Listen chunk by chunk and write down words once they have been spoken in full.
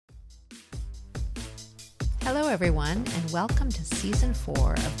Hello, everyone, and welcome to Season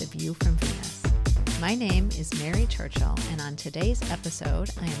 4 of The View from Venus. My name is Mary Churchill, and on today's episode,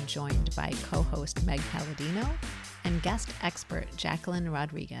 I am joined by co-host Meg Palladino and guest expert Jacqueline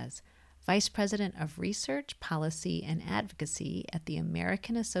Rodriguez, Vice President of Research, Policy, and Advocacy at the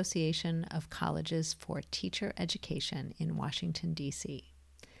American Association of Colleges for Teacher Education in Washington, D.C.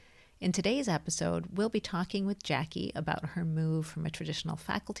 In today's episode, we'll be talking with Jackie about her move from a traditional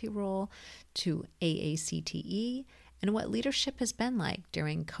faculty role to AACTE and what leadership has been like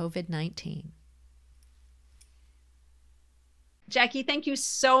during COVID-19. Jackie, thank you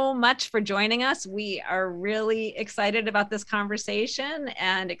so much for joining us. We are really excited about this conversation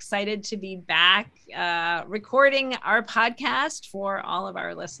and excited to be back recording our podcast for all of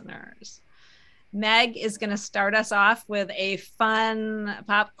our listeners. Meg is going to start us off with a fun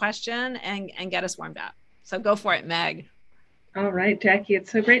pop question and get us warmed up. So go for it, Meg. All right, Jackie,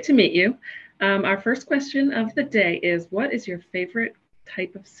 it's so great to meet you. Our first question of the day is, what is your favorite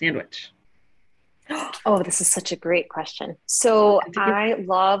type of sandwich? Oh, this is such a great question. So I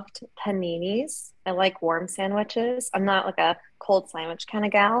loved paninis. I like warm sandwiches. I'm not like a cold sandwich kind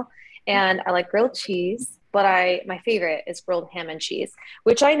of gal. And I like grilled cheese. But my favorite is grilled ham and cheese,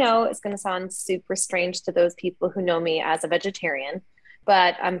 which I know is going to sound super strange to those people who know me as a vegetarian,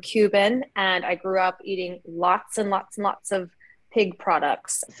 but I'm Cuban and I grew up eating lots and lots and lots of pig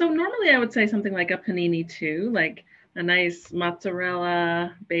products. So normally I would say something like a panini too, like a nice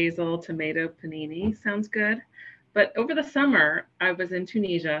mozzarella, basil, tomato panini sounds good. But over the summer, I was in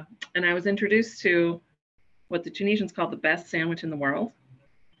Tunisia and I was introduced to what the Tunisians call the best sandwich in the world.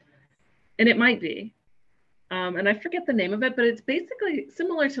 And it might be. And I forget the name of it, but it's basically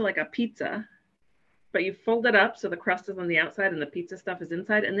similar to like a pizza, but you fold it up so the crust is on the outside and the pizza stuff is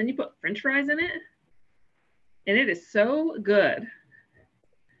inside, and then you put French fries in it, and it is so good.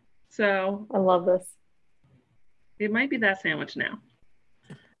 So I love this. It might be that sandwich now.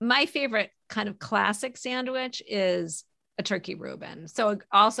 My favorite kind of classic sandwich is a turkey Reuben. So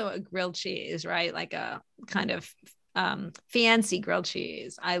also a grilled cheese, right? Like a kind of fancy grilled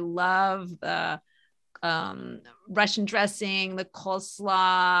cheese. I love the Russian dressing, the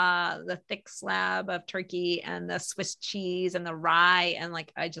coleslaw, the thick slab of turkey, and the Swiss cheese and the rye. And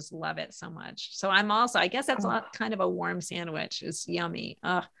like, I just love it so much. So I guess that's kind of a warm sandwich. It's yummy.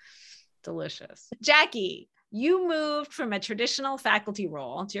 Oh, delicious. Jackie, you moved from a traditional faculty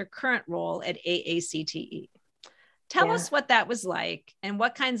role to your current role at AACTE. Tell us what that was like and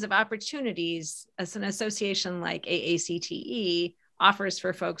what kinds of opportunities as an association like AACTE offers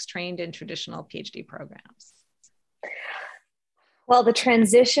for folks trained in traditional PhD programs. Well, the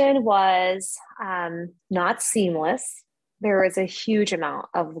transition was not seamless. There was a huge amount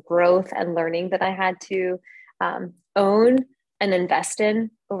of growth and learning that I had to own and invest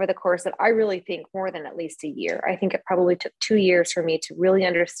in over the course of, I really think, more than at least a year. I think it probably took 2 years for me to really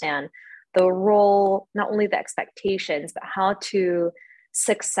understand the role, not only the expectations, but how to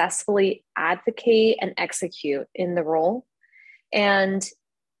successfully advocate and execute in the role. And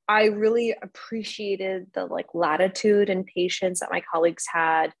I really appreciated the latitude and patience that my colleagues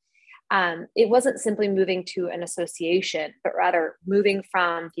had. It wasn't simply moving to an association, but rather moving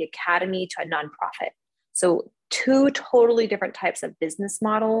from the academy to a nonprofit. So 2 totally different types of business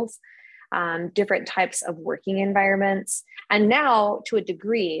models, different types of working environments. And now to a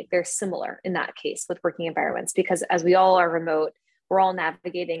degree, they're similar in that case with working environments, because as we all are remote, we're all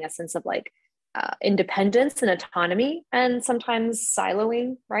navigating a sense of independence and autonomy, and sometimes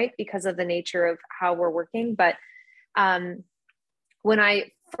siloing, right? Because of the nature of how we're working. But when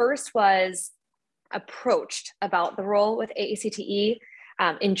I first was approached about the role with AACTE,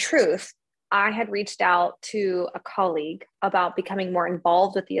 in truth, I had reached out to a colleague about becoming more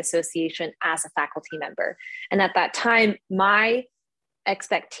involved with the association as a faculty member. And at that time, my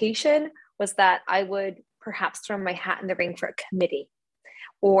expectation was that I would perhaps throw my hat in the ring for a committee,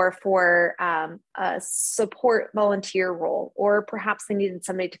 or for a support volunteer role, or perhaps they needed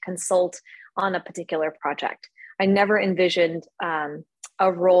somebody to consult on a particular project. I never envisioned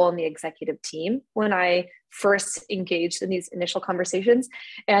a role in the executive team when I first engaged in these initial conversations.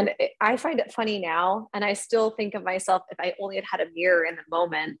 And I find it funny now, and I still think of myself, if I only had a mirror in the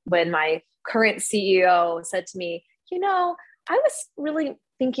moment, when my current CEO said to me, I was really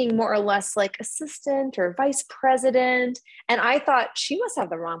thinking more or less like assistant or vice president. And I thought, she must have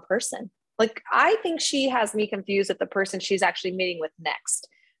the wrong person. I think she has me confused with the person she's actually meeting with next,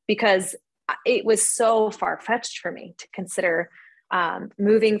 because it was so far-fetched for me to consider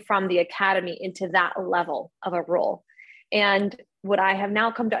moving from the academy into that level of a role. And what I have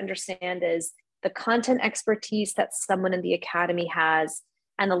now come to understand is the content expertise that someone in the academy has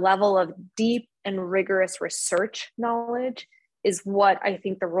and the level of deep and rigorous research knowledge is what I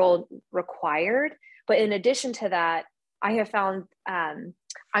think the role required. But in addition to that, I have found I'm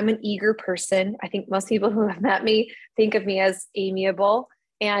an eager person. I think most people who have met me think of me as amiable,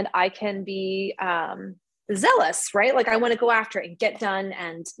 and I can be zealous, right? Like I want to go after it and get done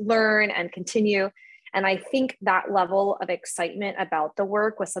and learn and continue. And I think that level of excitement about the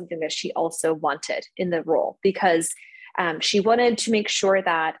work was something that she also wanted in the role, because she wanted to make sure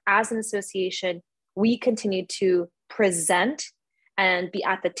that as an association, we continued to present and be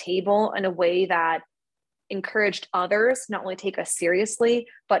at the table in a way that encouraged others not only take us seriously,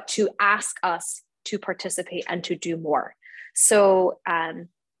 but to ask us to participate and to do more. So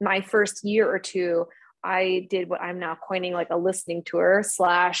my first year or two, I did what I'm now coining like a listening tour /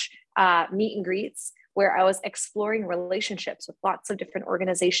 meet and greets, where I was exploring relationships with lots of different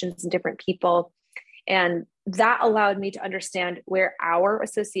organizations and different people. And that allowed me to understand where our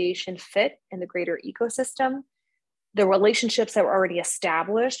association fit in the greater ecosystem, the relationships that were already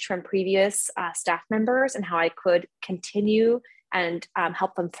established from previous staff members, and how I could continue and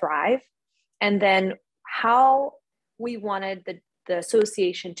help them thrive. And then how we wanted the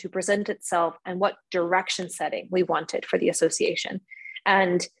association to present itself and what direction setting we wanted for the association.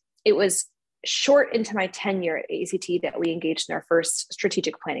 And it was short into my tenure at ACT that we engaged in our first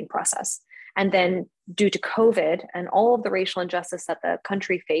strategic planning process. And then due to COVID and all of the racial injustice that the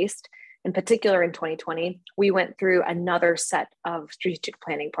country faced, in particular in 2020, we went through another set of strategic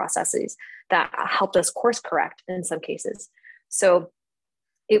planning processes that helped us course correct in some cases. So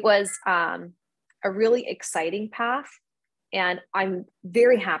it was a really exciting path. And I'm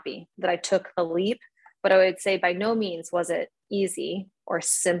very happy that I took the leap, but I would say by no means was it easy or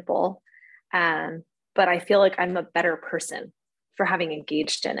simple. But I feel like I'm a better person for having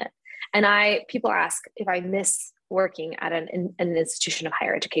engaged in it. And people ask if I miss working at an institution of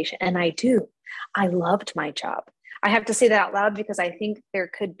higher education. And I do. I loved my job. I have to say that out loud because I think there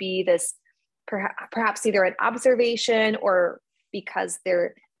could be this perhaps either an observation or because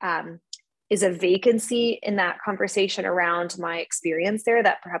there is a vacancy in that conversation around my experience there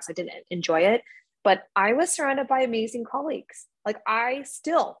that perhaps I didn't enjoy it. But I was surrounded by amazing colleagues. Like I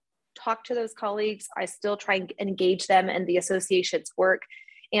still talk to those colleagues. I still try and engage them in the association's work.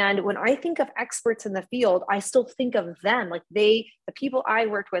 And when I think of experts in the field, I still think of them. Like the people I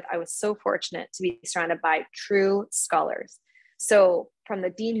worked with, I was so fortunate to be surrounded by true scholars. So from the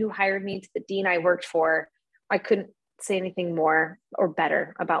dean who hired me to the dean I worked for, I couldn't say anything more or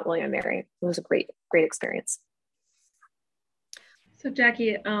better about William & Mary. It was a great, great experience. So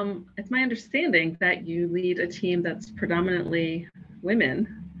Jackie, it's my understanding that you lead a team that's predominantly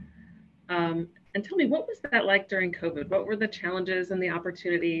women. And tell me, what was that like during COVID? What were the challenges and the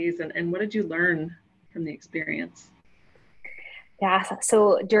opportunities, and what did you learn from the experience? Yeah,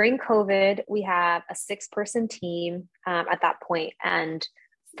 so during COVID, we have a 6-person team at that point, and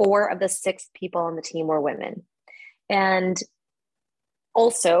 4 of the 6 people on the team were women. And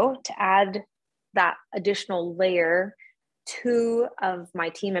also to add that additional layer, 2 of my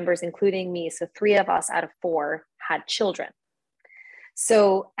team members, including me, so 3 of us out of 4 had children.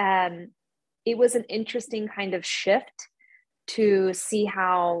 So it was an interesting kind of shift to see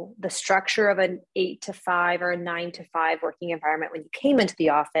how the structure of an 8 to 5 or a 9 to 5 working environment when you came into the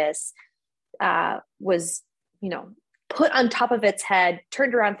office was, put on top of its head,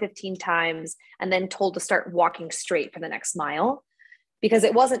 turned around 15 times, and then told to start walking straight for the next mile. Because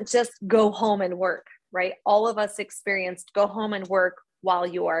it wasn't just go home and work, right? All of us experienced go home and work while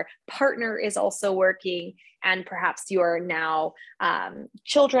your partner is also working, and perhaps your now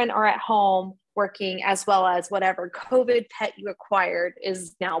children are at home working, as well as whatever COVID pet you acquired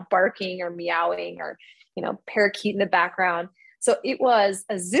is now barking or meowing or, parakeet in the background. So it was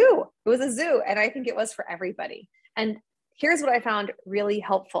a zoo. It was a zoo. And I think it was for everybody. And here's what I found really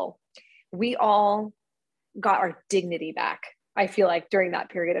helpful. We all got our dignity back, I feel like, during that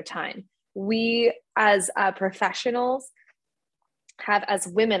period of time. We as professionals have, as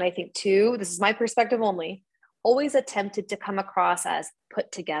women, I think too, this is my perspective only, always attempted to come across as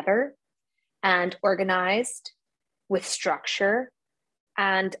put together and organized with structure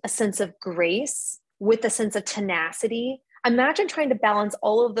and a sense of grace with a sense of tenacity. Imagine trying to balance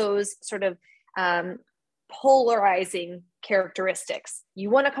all of those sort of polarizing characteristics. You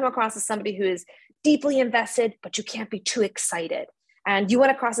want to come across as somebody who is deeply invested, but you can't be too excited. And you want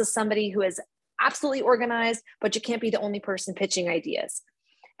to come across as somebody who is absolutely organized, but you can't be the only person pitching ideas.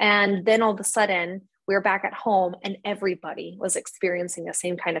 And then all of a sudden, we're back at home and everybody was experiencing the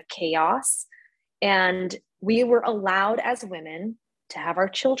same kind of chaos. And we were allowed as women to have our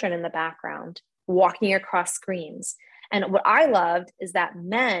children in the background, walking across screens. And what I loved is that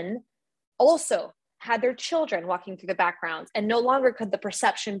men also had their children walking through the backgrounds, and no longer could the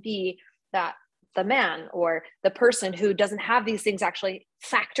perception be that the man or the person who doesn't have these things actually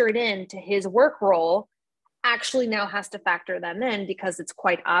factored into his work role actually now has to factor them in, because it's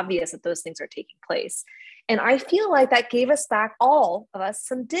quite obvious that those things are taking place. And I feel like that gave us back, all of us,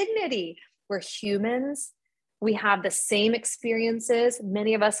 some dignity. We're humans. We have the same experiences,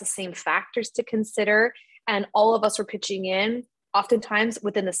 many of us the same factors to consider, and all of us were pitching in, oftentimes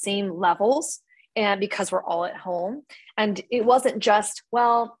within the same levels, and because we're all at home. And it wasn't just,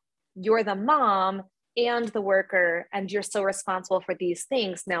 well, you're the mom and the worker, and you're so responsible for these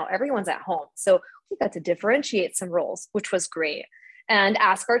things. Now everyone's at home. So we got to differentiate some roles, which was great, and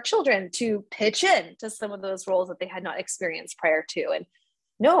ask our children to pitch in to some of those roles that they had not experienced prior to. And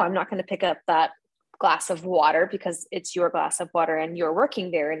no, I'm not going to pick up that glass of water because it's your glass of water and you're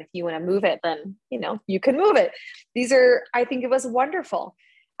working there. And if you want to move it, then, you can move it. I think it was wonderful.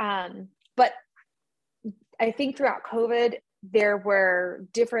 But I think throughout COVID, there were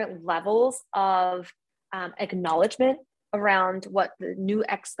different levels of acknowledgement around what the new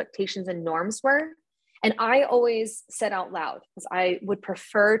expectations and norms were. And I always said out loud, because I would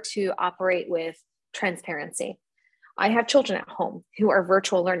prefer to operate with transparency. I have children at home who are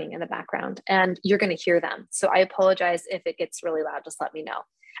virtual learning in the background, and you're going to hear them. So I apologize if it gets really loud, just let me know.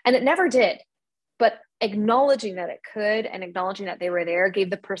 And it never did. But acknowledging that it could, and acknowledging that they were there, gave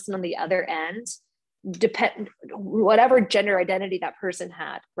the person on the other end, whatever gender identity that person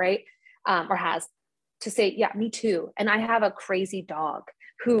had, right? Or has, to say, yeah, me too. And I have a crazy dog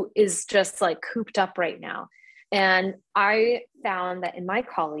who is just like cooped up right now. And I found that in my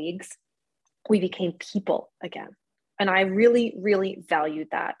colleagues, we became people again. And I really, really valued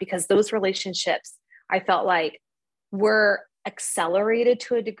that, because those relationships, I felt like, were accelerated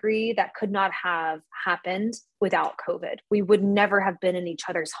to a degree that could not have happened without COVID. We would never have been in each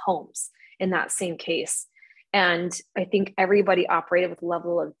other's homes in that same case. And I think everybody operated with a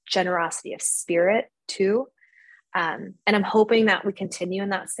level of generosity of spirit too. And I'm hoping that we continue in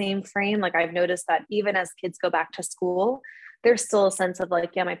that same frame. Like, I've noticed that even as kids go back to school, there's still a sense of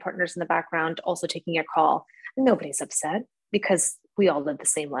like, yeah, my partner's in the background also taking a call. Nobody's upset because we all live the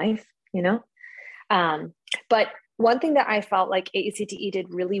same life, But one thing that I felt like AECTE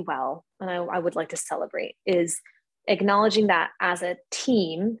did really well, and I would like to celebrate, is acknowledging that as a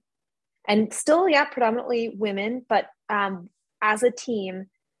team, and still, yeah, predominantly women, but as a team,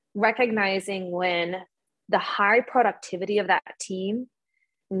 recognizing when the high productivity of that team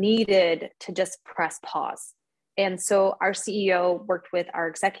needed to just press pause. And so our CEO worked with our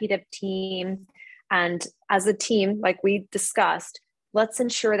executive team, and as a team, like we discussed, let's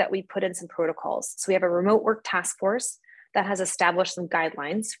ensure that we put in some protocols. So we have a remote work task force that has established some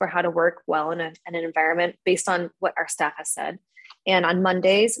guidelines for how to work well in an environment based on what our staff has said. And on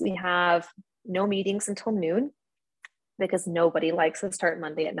Mondays, we have no meetings until noon, because nobody likes to start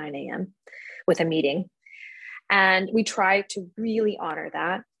Monday at 9 a.m. with a meeting. And we try to really honor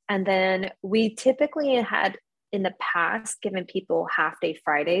that. And then we typically had, in the past, given people half-day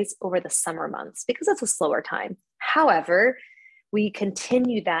Fridays over the summer months, because it's a slower time. However, we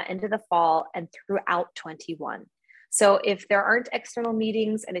continue that into the fall and throughout 21. So if there aren't external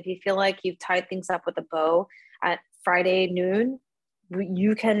meetings, and if you feel like you've tied things up with a bow at Friday noon,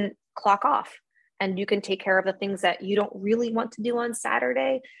 you can clock off and you can take care of the things that you don't really want to do on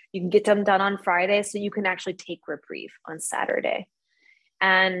Saturday. You can get them done on Friday, so you can actually take reprieve on Saturday.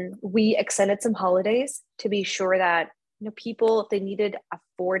 And we extended some holidays to be sure that people, if they needed a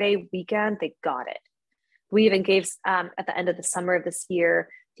 4-day weekend, they got it. We even gave, at the end of the summer of this year,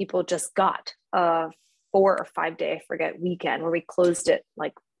 people just got a 4 or 5 day, I forget, weekend, where we closed it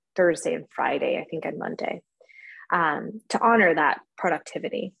like Thursday and Friday, I think, and Monday, to honor that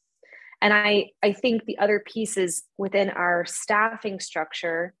productivity. And I think the other piece is within our staffing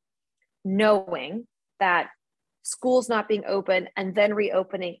structure, knowing that schools not being open and then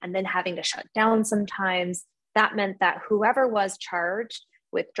reopening and then having to shut down sometimes, that meant that whoever was charged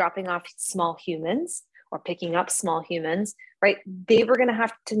with dropping off small humans or picking up small humans, right, they were going to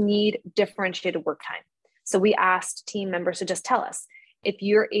have to need differentiated work time. So we asked team members to just tell us, if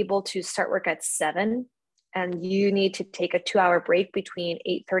you're able to start work at 7 and you need to take a 2-hour break between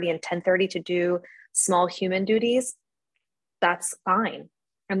 8:30 and 10:30 to do small human duties, that's fine.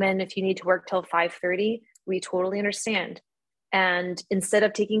 And then if you need to work till 5:30, we totally understand. And instead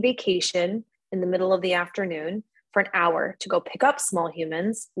of taking vacation in the middle of the afternoon for an hour to go pick up small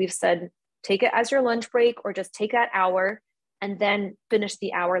humans, we've said, take it as your lunch break, or just take that hour and then finish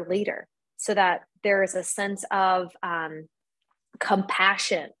the hour later, so that there is a sense of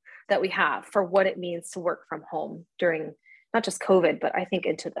compassion that we have for what it means to work from home during not just COVID, but I think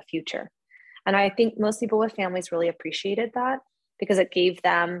into the future. And I think most people with families really appreciated that because it gave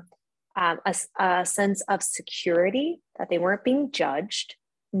them a sense of security that they weren't being judged.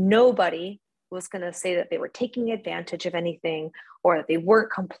 Nobody was going to say that they were taking advantage of anything or that they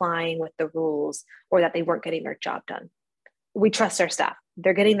weren't complying with the rules or that they weren't getting their job done. We trust our staff.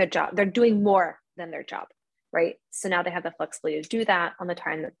 They're getting their job. They're doing more than their job, right? So now they have the flexibility to do that on the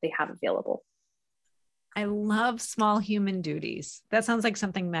time that they have available. I love small human duties. That sounds like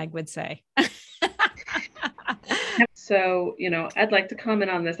something Meg would say. So, I'd like to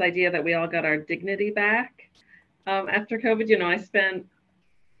comment on this idea that we all got our dignity back after COVID. I spent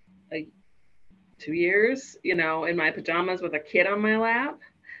 2 years, in my pajamas with a kid on my lap.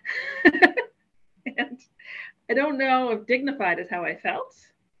 And I don't know if dignified is how I felt,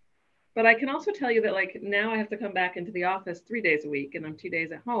 but I can also tell you that now I have to come back into the office 3 days a week and I'm 2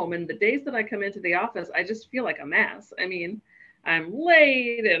 days at home. And the days that I come into the office, I just feel like a mess. I mean, I'm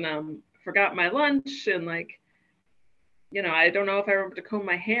late and forgot my lunch and I don't know if I remember to comb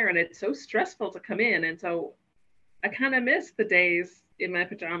my hair, and it's so stressful to come in. And so I kind of miss the days in my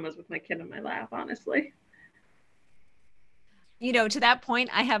pajamas with my kid on my lap, honestly. To that point,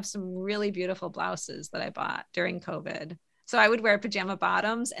 I have some really beautiful blouses that I bought during COVID. So I would wear pajama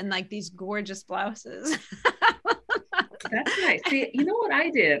bottoms and these gorgeous blouses. That's nice. See, you know what I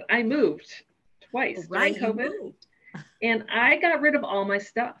did? I moved twice during COVID, and I got rid of all my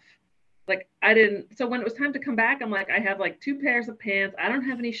stuff. So when it was time to come back, I'm I have 2 pairs of pants. I don't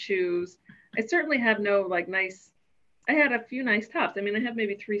have any shoes. I certainly have no I had a few nice tops. I mean, I have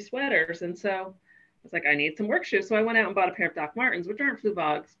maybe 3 sweaters. And so I was I need some work shoes. So I went out and bought a pair of Doc Martens, which aren't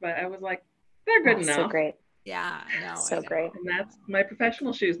Fluvogs, but I was they're good enough. So great. Yeah, I know. So great. And that's my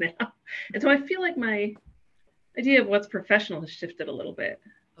professional shoes now. And so I feel my idea of what's professional has shifted a little bit.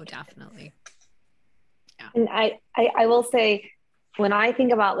 Oh, definitely. Yeah. And I will say, when I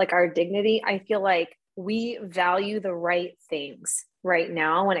think about our dignity, I feel we value the right things right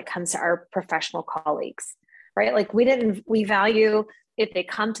now when it comes to our professional colleagues, right? We value if they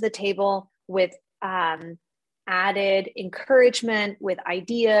come to the table with added encouragement, with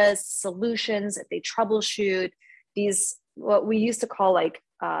ideas, solutions, if they troubleshoot these, what we used to call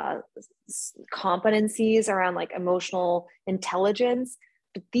competencies around emotional intelligence.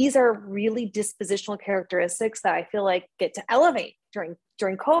 But these are really dispositional characteristics that I feel get to elevate during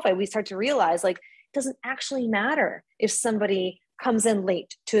COVID. We start to realize it doesn't actually matter if somebody comes in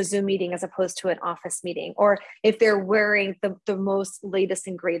late to a Zoom meeting as opposed to an office meeting, or if they're wearing the most latest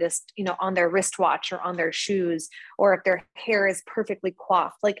and greatest, on their wristwatch or on their shoes, or if their hair is perfectly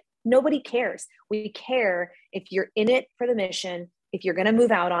coiffed. Nobody cares. We care if you're in it for the mission, if you're going to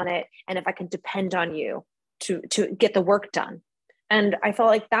move out on it, and if I can depend on you to get the work done. And I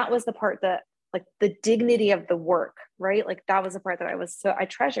felt that was the part that the dignity of the work, right? That was the part that I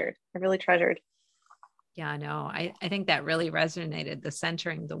treasured. I really treasured. Yeah, no, I think that really resonated, the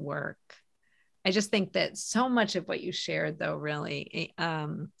centering the work. I just think that so much of what you shared, though, really,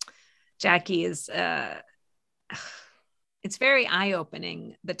 Jackie, is it's very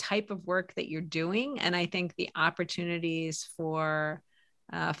eye-opening, the type of work that you're doing. And I think the opportunities for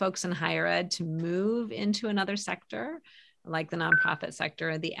folks in higher ed to move into another sector, like the nonprofit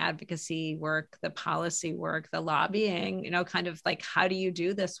sector, the advocacy work, the policy work, the lobbying, how do you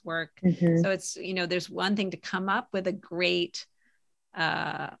do this work? Mm-hmm. So it's, there's one thing to come up with a great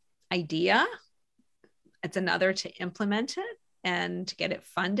idea. It's another to implement it and to get it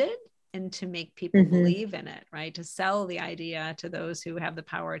funded and to make people mm-hmm. believe in it, right? To sell the idea to those who have the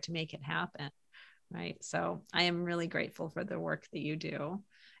power to make it happen, right? So I am really grateful for the work that you do.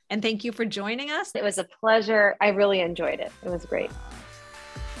 And thank you for joining us. It was a pleasure. I really enjoyed it. It was great.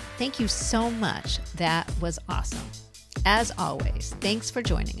 Thank you so much. That was awesome. As always, thanks for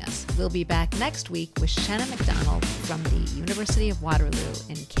joining us. We'll be back next week with Shannon McDonald from the University of Waterloo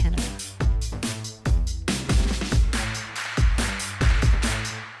in Canada.